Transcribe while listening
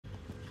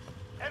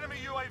Enemy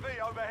UAV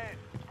overhead.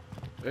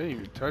 They didn't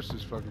even touch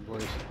this fucking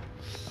place.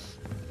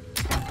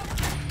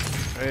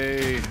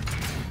 Hey,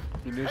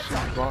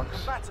 munitions box.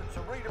 Combatants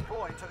are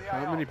redeploying to the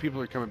AR. How many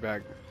people are coming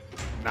back?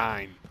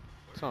 9.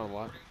 That's not a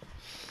lot.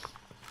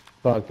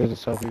 Fuck, there's a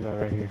selfie guy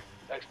right here.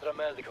 Extra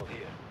medical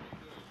here.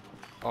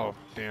 Oh,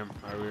 damn.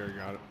 I already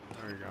got it.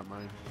 I already got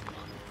mine.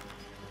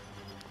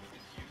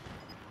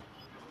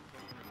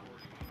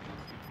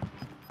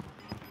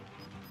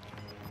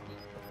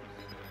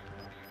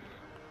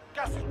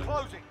 Gas is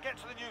closing. Get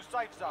to the new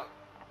safe zone.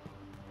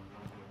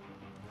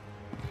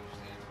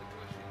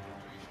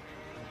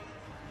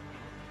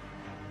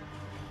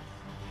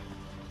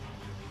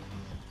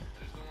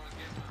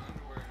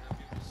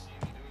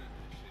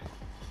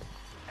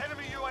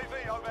 Enemy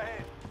UAV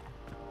overhead.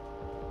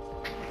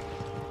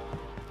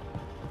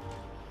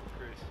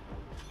 Chris,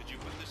 did you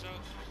put this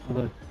out?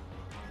 Look.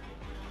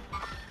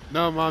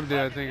 No, Mom did,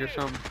 I think, or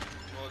something.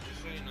 Well,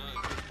 just so you know,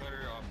 it's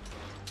better off.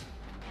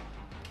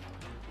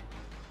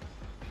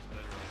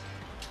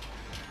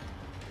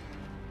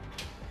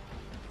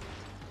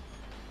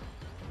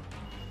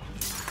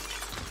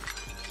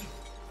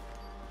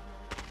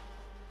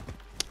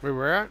 Wait,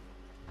 where at?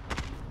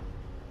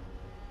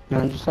 No,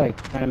 I'm just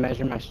like trying to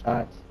measure my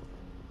shots.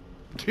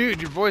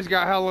 Dude, your voice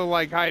got hella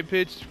like high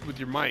pitched with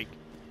your mic.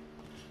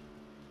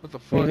 What the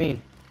fuck? What do you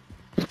mean?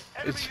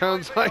 It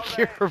sounds like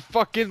you're a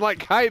fucking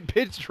like high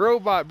pitched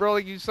robot, bro.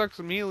 Like you suck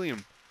some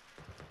helium.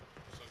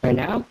 Right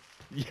now?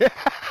 Yeah.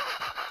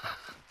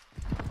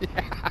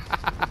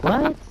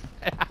 What?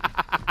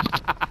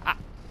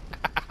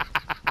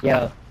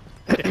 Yo.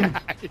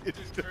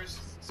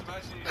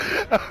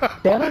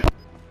 Damn.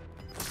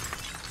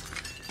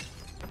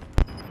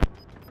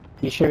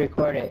 You should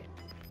record it.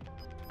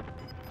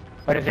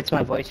 What if it's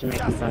my voice you're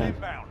making Gas is fun of?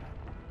 inbound.